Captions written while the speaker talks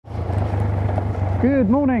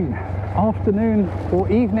Good morning, afternoon or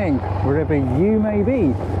evening, wherever you may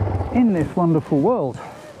be in this wonderful world.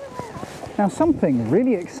 Now, something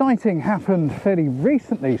really exciting happened fairly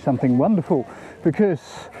recently, something wonderful, because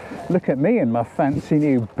look at me in my fancy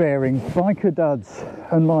new Bearing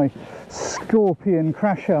Bikerheadz and my Scorpion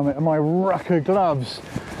crash helmet and my Rucker gloves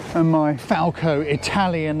and my Falco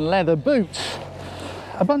Italian leather boots.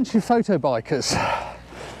 A bunch of photo bikers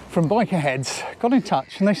from Bikerheadz got in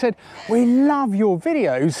touch and they said, "We love your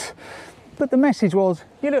videos, but the message was,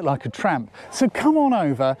 you look like a tramp, so come on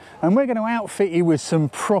over and we're going to outfit you with some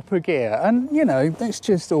proper gear." And you know, that's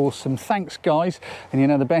just awesome. Thanks guys. And you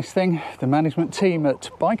know the best thing, the management team at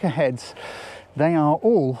Bikerheadz, they are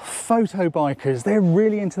all photo bikers. They're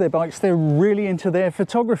really into their bikes, they're really into their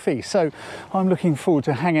photography. So I'm looking forward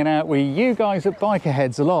to hanging out with you guys at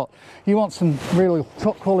Bikerheadz a lot. You want some real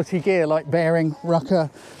top quality gear like Bearing, Rucker,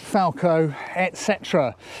 Falco,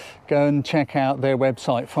 etc. Go and check out their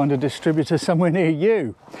website, find a distributor somewhere near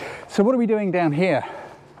you. So what are we doing down here?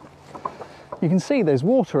 You can see there's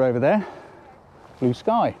water over there, blue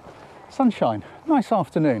sky, sunshine, nice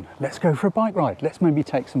afternoon. Let's go for a bike ride. Let's maybe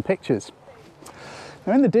take some pictures.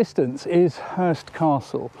 Now in the distance is Hurst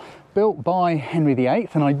Castle, built by Henry VIII,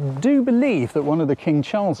 and I do believe that one of the King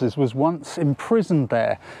Charleses was once imprisoned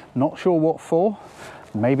there. Not sure what for.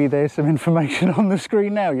 Maybe there's some information on the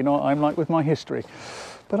screen now. You know what I'm like with my history.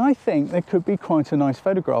 But I think there could be quite a nice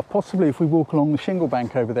photograph, possibly if we walk along the shingle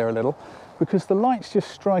bank over there a little, because the light's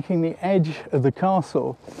just striking the edge of the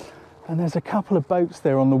castle and there's a couple of boats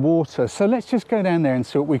there on the water. So let's just go down there and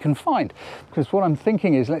see what we can find. Because what I'm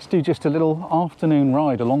thinking is let's do just a little afternoon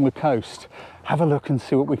ride along the coast, have a look and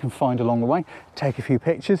see what we can find along the way, take a few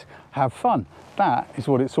pictures, have fun. That is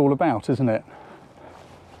what it's all about, isn't it?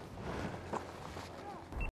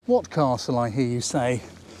 What castle, I hear you say?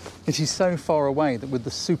 It is so far away that with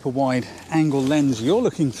the super wide angle lens you're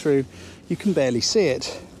looking through, you can barely see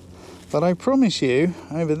it. But I promise you,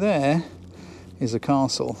 over there is a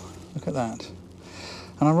castle. Look at that.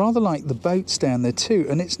 And I rather like the boats down there too.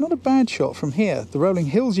 And it's not a bad shot from here. The rolling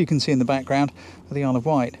hills you can see in the background are the Isle of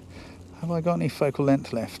Wight. Have I got any focal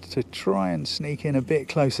length left to try and sneak in a bit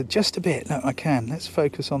closer? Just a bit. No, I can. Let's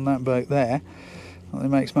focus on that boat there. Not that it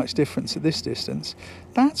makes much difference at this distance.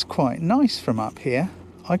 That's quite nice from up here.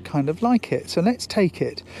 I kind of like it. So let's take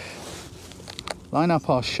it. Line up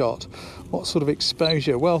our shot. What sort of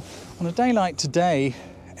exposure? Well, on a day like today,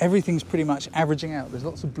 everything's pretty much averaging out. There's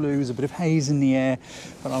lots of blues, a bit of haze in the air,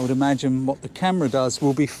 but I would imagine what the camera does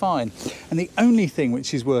will be fine. And the only thing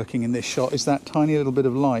which is working in this shot is that tiny little bit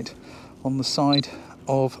of light on the side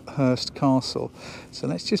of Hurst Castle. So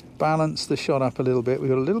let's just balance the shot up a little bit. We've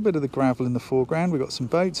got a little bit of the gravel in the foreground. We've got some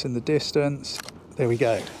boats in the distance. There we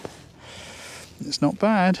go. It's not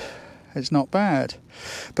bad. It's not bad.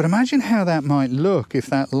 But imagine how that might look if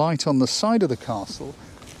that light on the side of the castle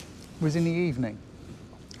was in the evening.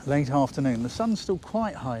 Late afternoon. The sun's still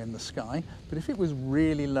quite high in the sky, but if it was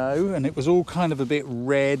really low and it was all kind of a bit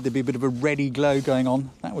red, there'd be a bit of a reddy glow going on,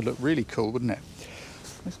 that would look really cool, wouldn't it?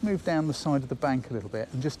 Let's move down the side of the bank a little bit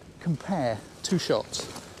and just compare two shots.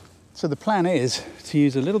 So the plan is to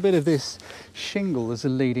use a little bit of this shingle as a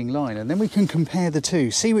leading line, and then we can compare the two,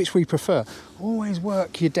 see which we prefer. Always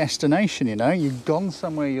work your destination, you know. You've gone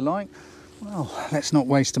somewhere you like. Well, let's not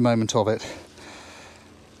waste a moment of it.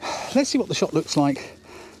 Let's see what the shot looks like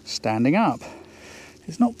standing up.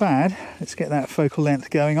 It's not bad. Let's get that focal length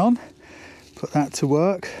going on, put that to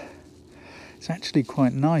work. It's actually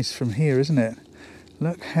quite nice from here, isn't it?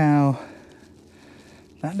 Look how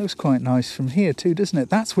that looks quite nice from here too, doesn't it?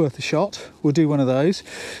 That's worth a shot. We'll do one of those.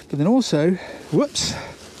 But then also, whoops,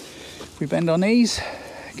 if we bend our knees,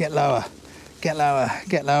 get lower, get lower,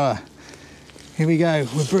 get lower. Here we go.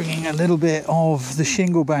 We're bringing a little bit of the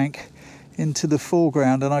shingle bank into the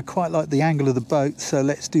foreground, and I quite like the angle of the boat, so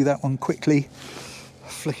let's do that one quickly.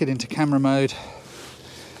 Flick it into camera mode.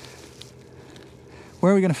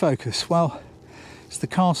 Where are we going to focus? Well, it's the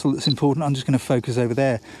castle that's important. I'm just going to focus over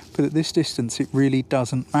there, but at this distance it really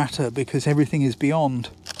doesn't matter because everything is beyond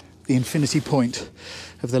the infinity point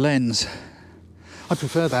of the lens. I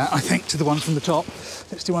prefer that, I think, to the one from the top.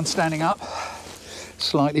 Let's do one standing up,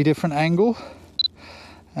 slightly different angle,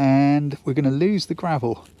 and we're going to lose the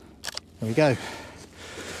gravel. There we go.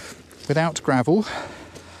 Without gravel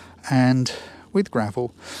and with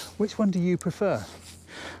gravel, which one do you prefer?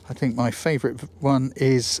 I think my favourite one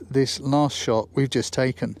is this last shot we've just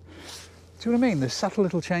taken. Do you know what I mean? There's subtle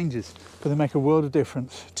little changes, but they make a world of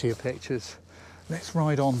difference to your pictures. Let's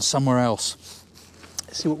ride on somewhere else.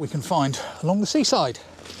 Let's see what we can find along the seaside.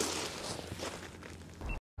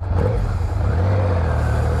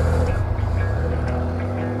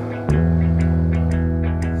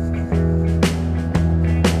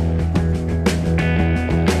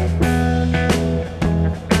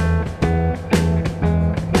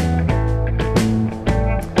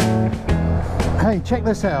 Hey, check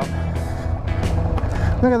this out.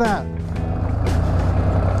 Look at that.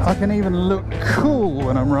 I can even look cool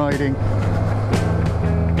when I'm riding.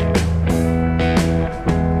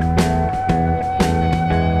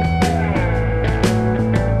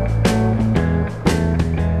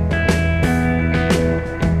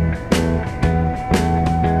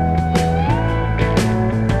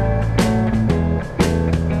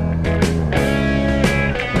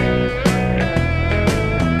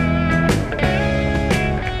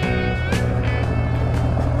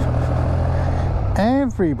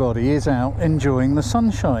 Everybody is out enjoying the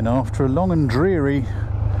sunshine after a long and dreary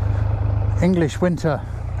English winter.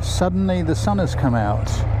 Suddenly the sun has come out.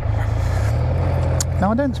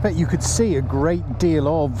 Now I don't expect you could see a great deal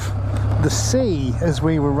of the sea as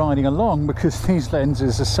we were riding along because these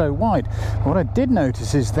lenses are so wide. But what I did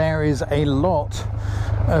notice is there is a lot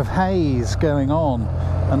of haze going on,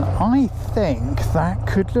 and I think that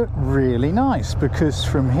could look really nice because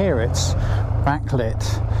from here it's backlit.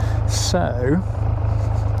 So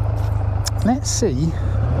let's see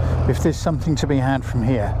if there's something to be had from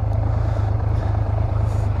here.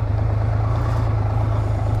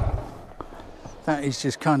 That is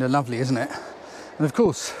just kind of lovely, isn't it? And of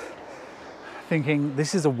course, thinking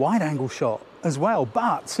this is a wide angle shot as well,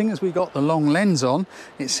 but seeing as we got the long lens on,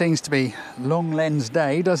 it seems to be long lens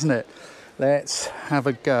day, doesn't it? Let's have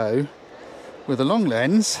a go with a long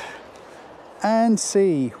lens and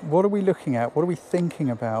see, what are we looking at? What are we thinking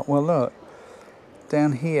about? Well, look.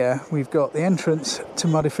 Down here we've got the entrance to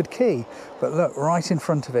Mudeford Quay, but look, right in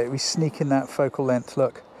front of it we sneak in that focal length.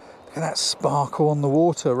 Look at that sparkle on the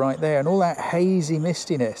water right there and all that hazy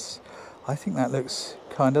mistiness. I think that looks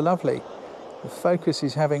kind of lovely. The focus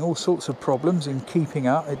is having all sorts of problems in keeping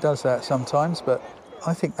up, it does that sometimes, but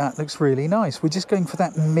I think that looks really nice. We're just going for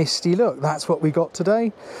that misty look. That's what we got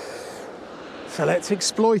today, so let's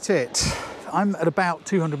exploit it. I'm at about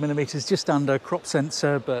 200mm, just under crop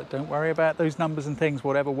sensor, but don't worry about those numbers and things.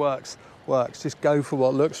 Whatever works, works. Just go for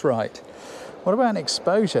what looks right. What about an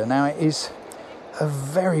exposure? Now it is a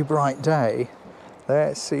very bright day.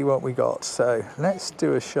 Let's see what we got. So let's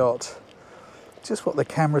do a shot. Just what the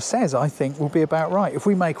camera says, I think, will be about right. If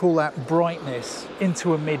we make all that brightness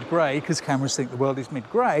into a mid-grey, because cameras think the world is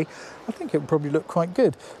mid-grey, I think it would probably look quite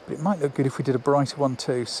good. But it might look good if we did a brighter one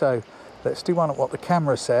too. So let's do one at what the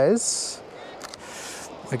camera says.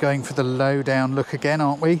 We're going for the low down look again,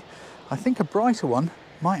 aren't we? I think a brighter one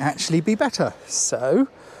might actually be better. So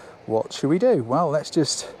what should we do? Well, let's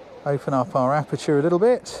just open up our aperture a little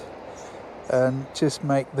bit and just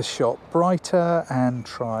make the shot brighter and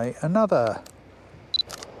try another.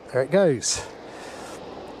 There it goes.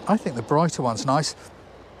 I think the brighter one's nice.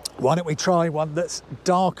 Why don't we try one that's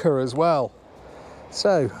darker as well?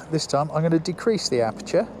 So this time I'm going to decrease the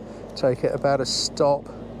aperture, take it about a stop,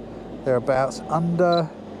 thereabouts under.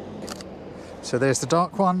 So there's the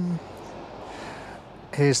dark one,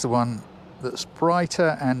 here's the one that's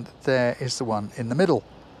brighter, and there is the one in the middle.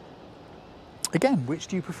 Again, which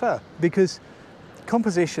do you prefer? Because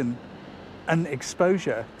composition and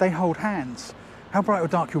exposure, they hold hands. How bright or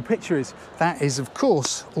dark your picture is, that is of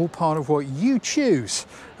course all part of what you choose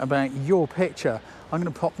about your picture. I'm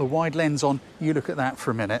going to pop the wide lens on, you look at that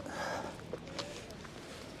for a minute.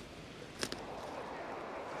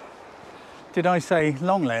 Did I say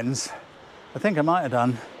long lens? I think I might have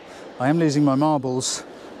done. I am losing my marbles.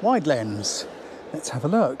 Wide lens. Let's have a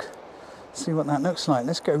look. See what that looks like.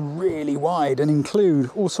 Let's go really wide and include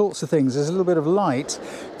all sorts of things. There's a little bit of light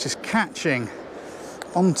just catching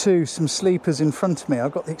onto some sleepers in front of me.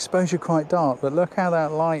 I've got the exposure quite dark, but look how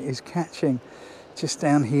that light is catching just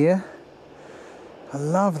down here. I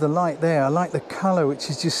love the light there. I like the colour which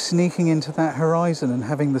is just sneaking into that horizon and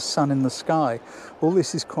having the sun in the sky. All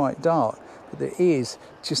this is quite dark, but there is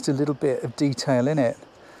just a little bit of detail in it.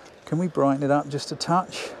 Can we brighten it up just a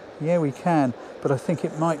touch? Yeah, we can, but I think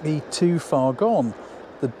it might be too far gone.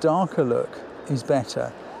 The darker look is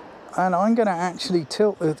better. And I'm going to actually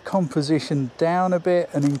tilt the composition down a bit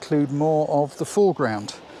and include more of the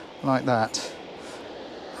foreground, like that.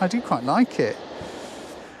 I do quite like it.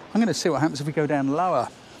 I'm going to see what happens if we go down lower.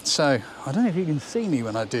 So, I don't know if you can see me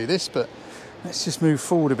when I do this, but let's just move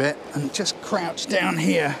forward a bit and just crouch down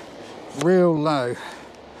here real low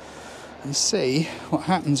and see what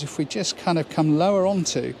happens if we just kind of come lower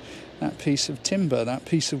onto that piece of timber, that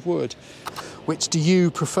piece of wood. Which do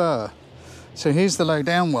you prefer? So here's the low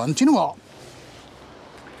down one. Do you know what?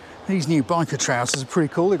 These new biker trousers are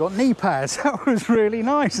pretty cool. They've got knee pads. That was really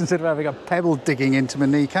nice instead of having a pebble digging into my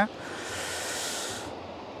kneecap.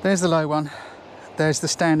 There's the low one. There's the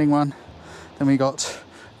standing one. Then we got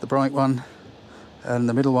the bright one and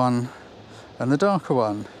the middle one and the darker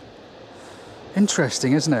one.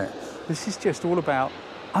 Interesting, isn't it? This is just all about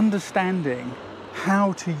understanding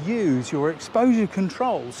how to use your exposure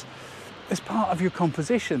controls as part of your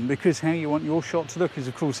composition, because how you want your shot to look is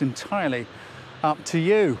of course entirely up to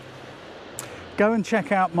you. Go and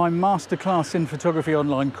check out my masterclass in photography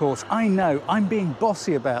online course. I know I'm being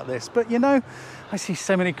bossy about this, but you know, I see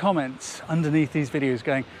so many comments underneath these videos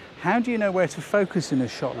going, how do you know where to focus in a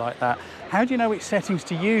shot like that? How do you know which settings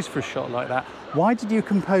to use for a shot like that? Why did you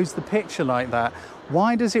compose the picture like that?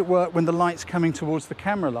 Why does it work when the light's coming towards the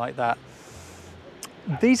camera like that?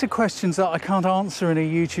 These are questions that I can't answer in a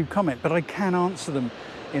YouTube comment, but I can answer them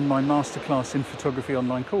in my masterclass in photography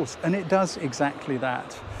online course, and it does exactly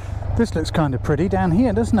that. This looks kind of pretty down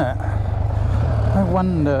here, doesn't it? I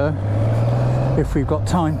wonder if we've got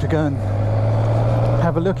time to go and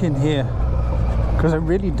have a look in here, because I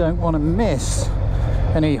really don't want to miss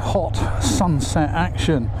any hot sunset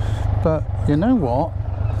action. But you know what?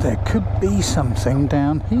 There could be something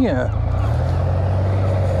down here.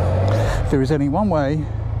 There is only one way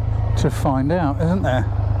to find out, isn't there?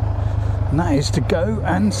 And that is to go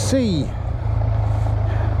and see.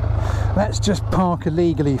 Let's just park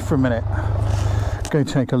illegally for a minute. Go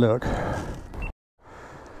take a look.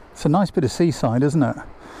 It's a nice bit of seaside, isn't it?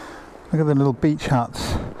 Look at the little beach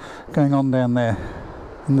huts going on down there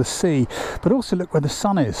in the sea. But also look where the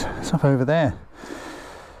sun is. It's up over there.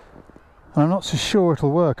 And I'm not so sure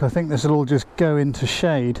it'll work. I think this will all just go into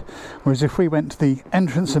shade. Whereas if we went to the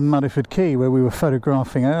entrance of Mudeford Quay, where we were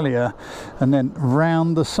photographing earlier, and then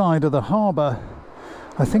round the side of the harbour,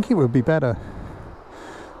 I think it would be better.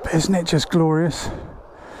 But isn't it just glorious?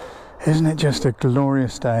 Isn't it just a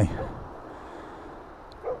glorious day?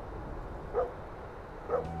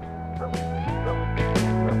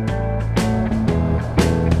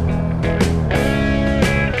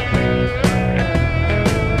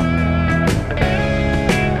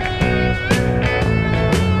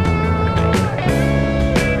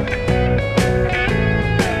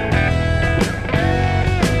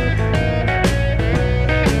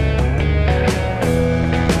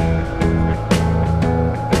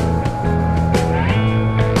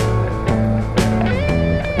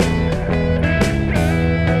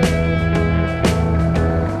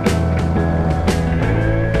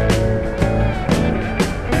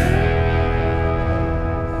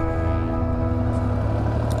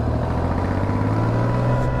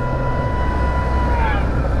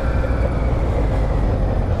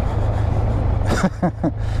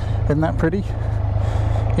 Isn't that pretty?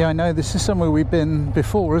 Yeah, I know, this is somewhere we've been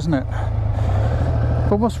before, isn't it?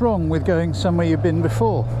 But what's wrong with going somewhere you've been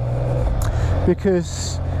before?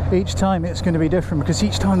 Because each time it's going to be different, because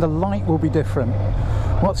each time the light will be different.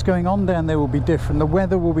 What's going on down there will be different, the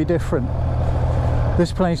weather will be different.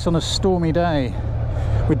 This place on a stormy day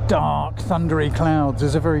with dark, thundery clouds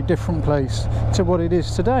is a very different place to what it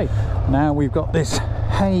is today. Now we've got this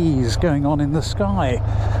haze going on in the sky,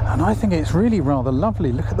 and I think it's really rather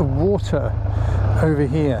lovely. Look at the water over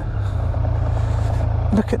here.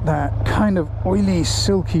 Look at that kind of oily,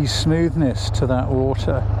 silky smoothness to that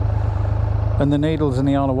water, and the Needles and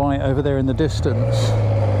the Isle of Wight over there in the distance.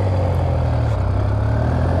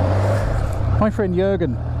 My friend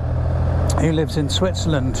Jürgen, who lives in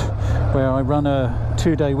Switzerland, where I run a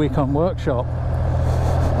 2-day week-on workshop,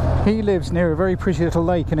 he lives near a very pretty little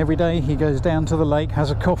lake, and every day he goes down to the lake,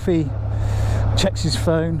 has a coffee, checks his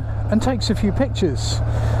phone and takes a few pictures.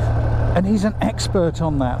 And he's an expert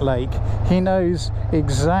on that lake. He knows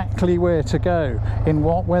exactly where to go, in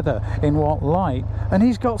what weather, in what light, and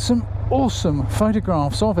he's got some awesome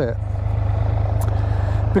photographs of it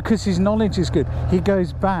because his knowledge is good. He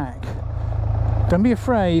goes back. Don't be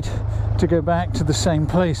afraid to go back to the same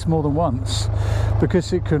place more than once,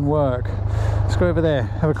 because it can work. Let's go over there,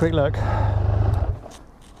 have a quick look.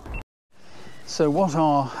 So what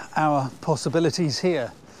are our possibilities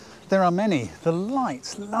here? There are many. The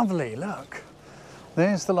light's lovely, look.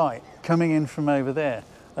 There's the light coming in from over there.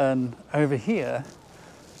 And over here,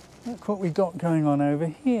 look what we've got going on over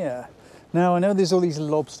here. Now I know there's all these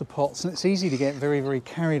lobster pots, and it's easy to get very, very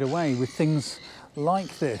carried away with things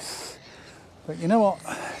like this. But you know what?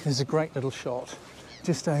 There's a great little shot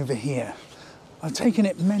just over here. I've taken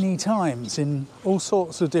it many times in all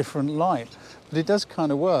sorts of different light, but it does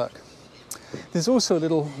kind of work. There's also a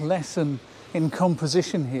little lesson in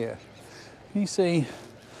composition here. Can you see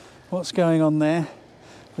what's going on there?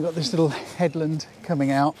 We've got this little headland coming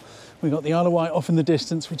out. We've got the Isle of Wight off in the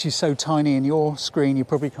distance, which is so tiny in your screen you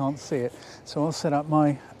probably can't see it. So I'll set up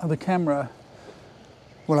my other camera.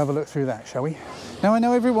 We'll have a look through that, shall we? Now I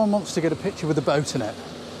know everyone wants to get a picture with a boat in it.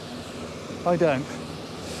 I don't.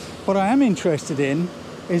 What I am interested in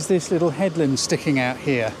is this little headland sticking out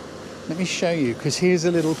here. Let me show you, because here's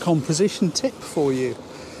a little composition tip for you.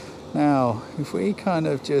 Now, if we kind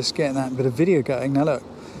of just get that bit of video going. Now look,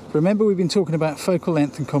 remember we've been talking about focal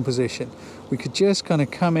length and composition. We could just kind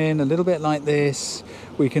of come in a little bit like this.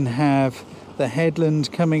 We can have the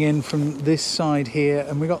headland coming in from this side here,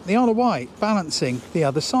 and we got the Isle of Wight balancing the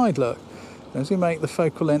other side, look. As we make the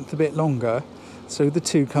focal length a bit longer, so the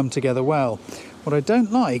two come together well. What I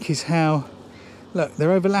don't like is how, look,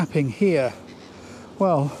 they're overlapping here.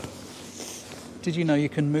 Well, did you know you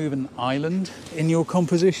can move an island in your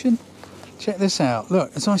composition? Check this out.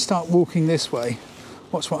 Look, as I start walking this way,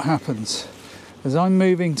 watch what happens. As I'm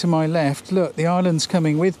moving to my left, look, the island's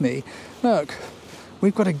coming with me. Look,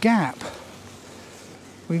 we've got a gap.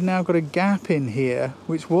 We've now got a gap in here,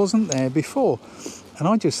 which wasn't there before. And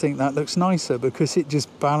I just think that looks nicer because it just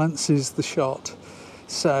balances the shot.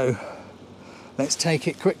 So let's take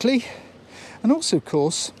it quickly. And also, of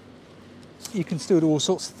course, you can still do all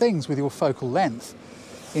sorts of things with your focal length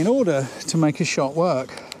in order to make a shot work.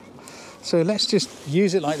 So let's just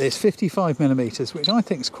use it like this, 55mm, which I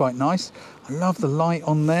think is quite nice. I love the light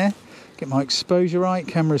on there. Get my exposure right.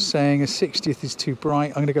 Camera's saying a 60th is too bright.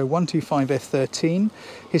 I'm going to go 125 f13.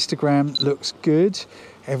 Histogram looks good.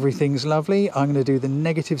 Everything's lovely. I'm going to do the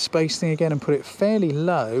negative spacing again and put it fairly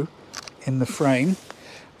low in the frame.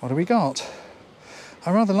 What do we got?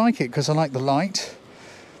 I rather like it because I like the light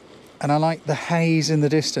and I like the haze in the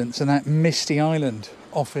distance and that misty island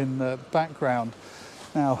off in the background.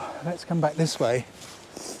 Now, let's come back this way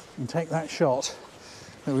and take that shot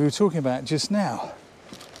that we were talking about just now.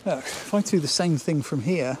 Look, if I do the same thing from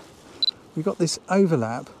here, we've got this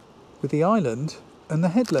overlap with the island and the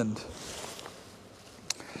headland.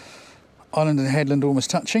 Island and headland almost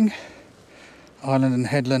touching. Island and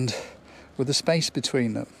headland with the space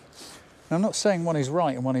between them. Now, I'm not saying one is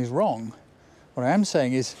right and one is wrong. What I am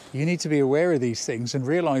saying is you need to be aware of these things and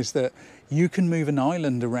realise that you can move an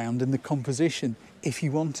island around in the composition if you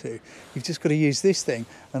want to. You've just got to use this thing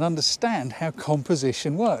and understand how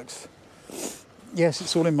composition works. Yes,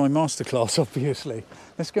 it's all in my masterclass, obviously.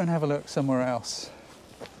 Let's go and have a look somewhere else.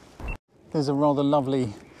 There's a rather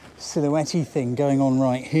lovely silhouette-y thing going on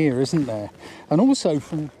right here, isn't there? And also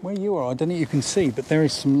from where you are, I don't know if you can see, but there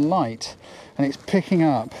is some light and it's picking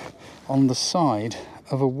up on the side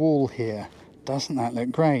of a wall here. Doesn't that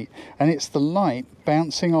look great? And it's the light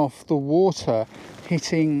bouncing off the water,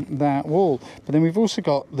 hitting that wall. But then we've also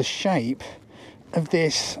got the shape of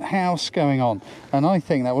this house going on, and I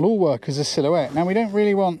think that will all work as a silhouette. Now, we don't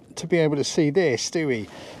really want to be able to see this, do we?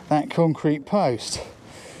 That concrete post.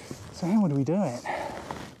 So how would we do it?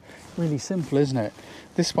 Really simple, isn't it?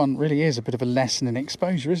 This one really is a bit of a lesson in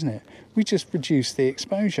exposure, isn't it? We just reduce the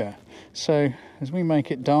exposure. So as we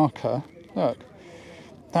make it darker, look,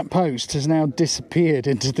 that post has now disappeared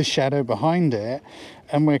into the shadow behind it,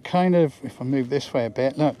 and we're kind of, if I move this way a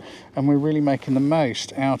bit, look, and we're really making the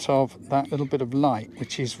most out of that little bit of light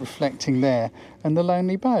which is reflecting there and the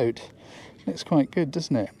lonely boat. Looks quite good,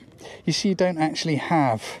 doesn't it? You see, you don't actually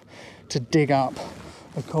have to dig up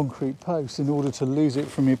a concrete post in order to lose it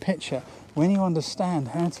from your picture when you understand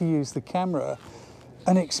how to use the camera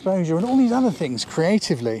and exposure and all these other things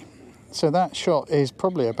creatively. So that shot is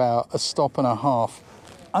probably about a stop and a half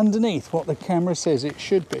underneath what the camera says it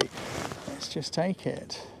should be. Let's just take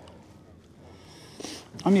it.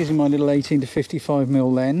 I'm using my little 18 to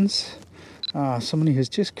 55mm lens. Somebody has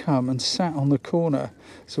just come and sat on the corner,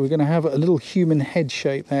 so we're going to have a little human head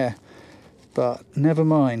shape there, but never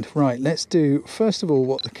mind. Right, let's do first of all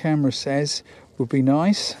what the camera says would be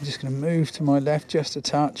nice. I'm just going to move to my left just a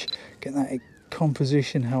touch, get that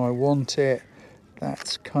composition how I want it.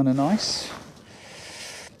 That's kind of nice.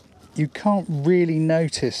 You can't really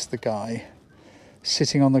notice the guy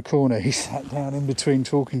sitting on the corner. He sat down in between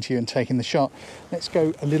talking to you and taking the shot. Let's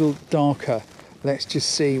go a little darker. Let's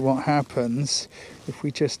just see what happens if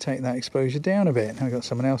we just take that exposure down a bit. Now we've got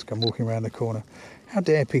someone else come walking around the corner. How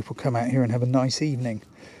dare people come out here and have a nice evening?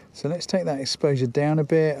 So let's take that exposure down a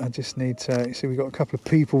bit. I just need to, see, we've got a couple of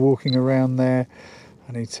people walking around there.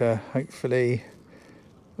 I need to hopefully,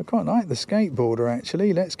 I quite like the skateboarder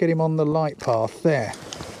actually. Let's get him on the light path there.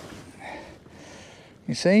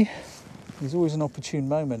 You see, there's always an opportune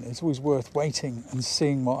moment. It's always worth waiting and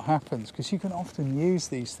seeing what happens, because you can often use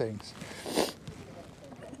these things.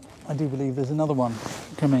 I do believe there's another one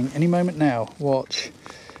coming any moment now. Watch.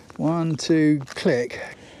 1, 2, click.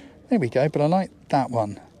 There we go, but I like that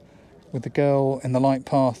one with the girl in the light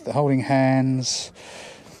path, the holding hands.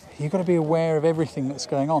 You've got to be aware of everything that's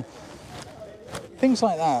going on. Things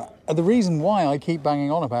like that are the reason why I keep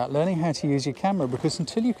banging on about learning how to use your camera, because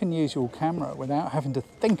until you can use your camera without having to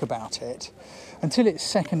think about it, until it's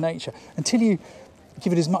second nature, until you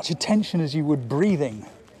Give it as much attention as you would breathing.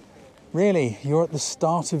 Really, you're at the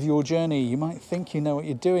start of your journey. You might think you know what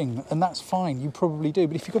you're doing, and that's fine, you probably do,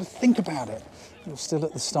 but if you've got to think about it, you're still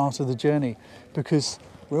at the start of the journey, because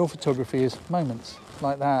real photography is moments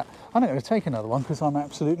like that. I'm not going to take another one because I'm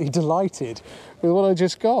absolutely delighted with what I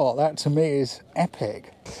just got. That to me is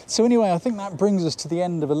epic. So anyway, I think that brings us to the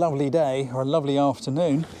end of a lovely day or a lovely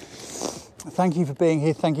afternoon. Thank you for being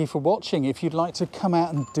here. Thank you for watching. If you'd like to come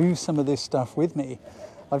out and do some of this stuff with me,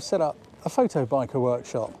 I've set up a photo biker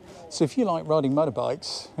workshop. So if you like riding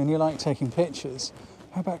motorbikes and you like taking pictures,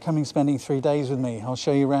 how about coming spending 3 days with me? I'll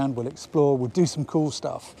show you around, we'll explore, we'll do some cool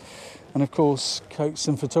stuff. And of course, coach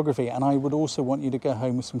some photography. And I would also want you to go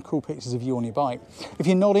home with some cool pictures of you on your bike. If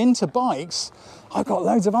you're not into bikes, I've got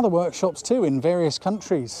loads of other workshops too in various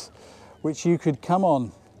countries, which you could come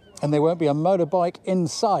on, and there won't be a motorbike in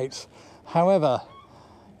sight. However,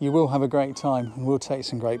 you will have a great time and we'll take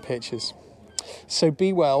some great pictures. So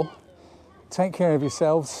be well, take care of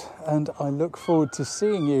yourselves, and I look forward to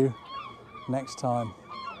seeing you next time.